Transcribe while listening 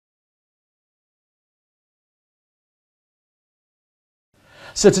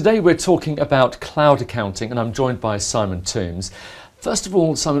So today we're talking about cloud accounting and I'm joined by Simon Toombs. First of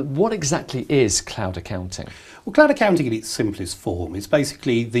all, Simon, what exactly is cloud accounting? Well, cloud accounting in its simplest form is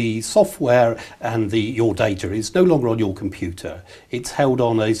basically the software and your data is no longer on your computer. It's held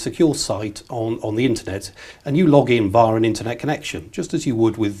on a secure site on the internet and you log in via an internet connection, just as you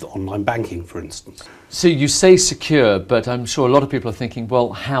would with online banking, for instance. So you say secure, but I'm sure a lot of people are thinking,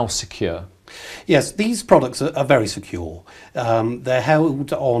 well, how secure? Yes, these products are very secure. They're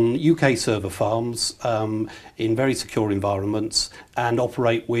held on UK server farms in very secure environments and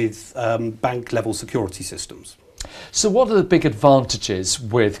operate with bank level security systems. So what are the big advantages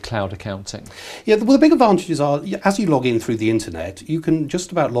with cloud accounting? Yeah, well, the big advantages are, as you log in through the internet, you can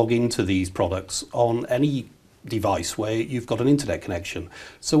just about log into these products on any device where you've got an internet connection.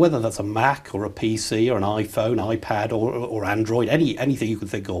 So whether that's a Mac or a PC or an iPhone, iPad or Android, anything you can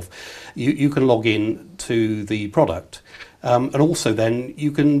think of, you can log in to the product. And also then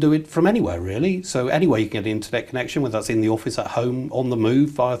you can do it from anywhere really. So anywhere you can get an internet connection, whether that's in the office, at home, on the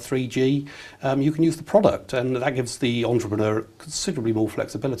move via 3G, you can use the product and that gives the entrepreneur considerably more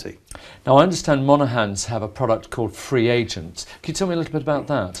flexibility. Now I understand Monahans have a product called Free Agent. Can you tell me a little bit about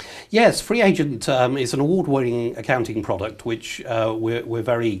that? Yes, Free Agent is an award-winning accounting product which we're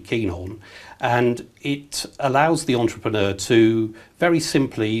very keen on, and it allows the entrepreneur to very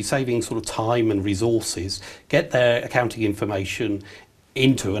simply, saving sort of time and resources, get their accounting information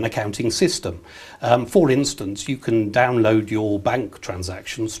into an accounting system. For instance, you can download your bank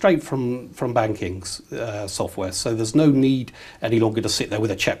transactions straight from banking's software, so there's no need any longer to sit there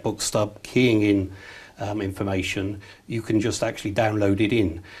with a checkbook stub keying in information. You can just actually download it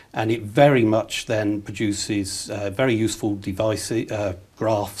in, and it very much then produces very useful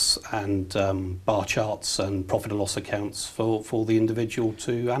graphs and bar charts and profit and loss accounts for the individual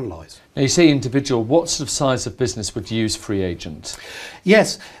to analyse. Now you say individual, what sort of size of business would use Free Agent?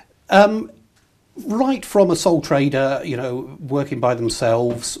 Yes. Right from a sole trader, working by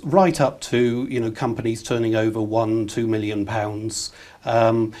themselves, right up to, companies turning over £1–2 million.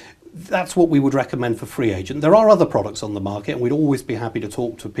 That's what we would recommend for Free Agent. There are other products on the market and we'd always be happy to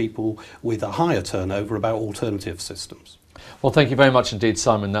talk to people with a higher turnover about alternative systems. Well, thank you very much indeed,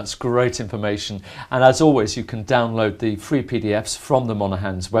 Simon. That's great information. And as always, you can download the free PDFs from the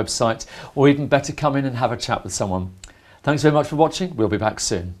Monahans website, or even better, come in and have a chat with someone. Thanks very much for watching. We'll be back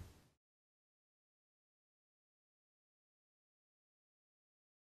soon.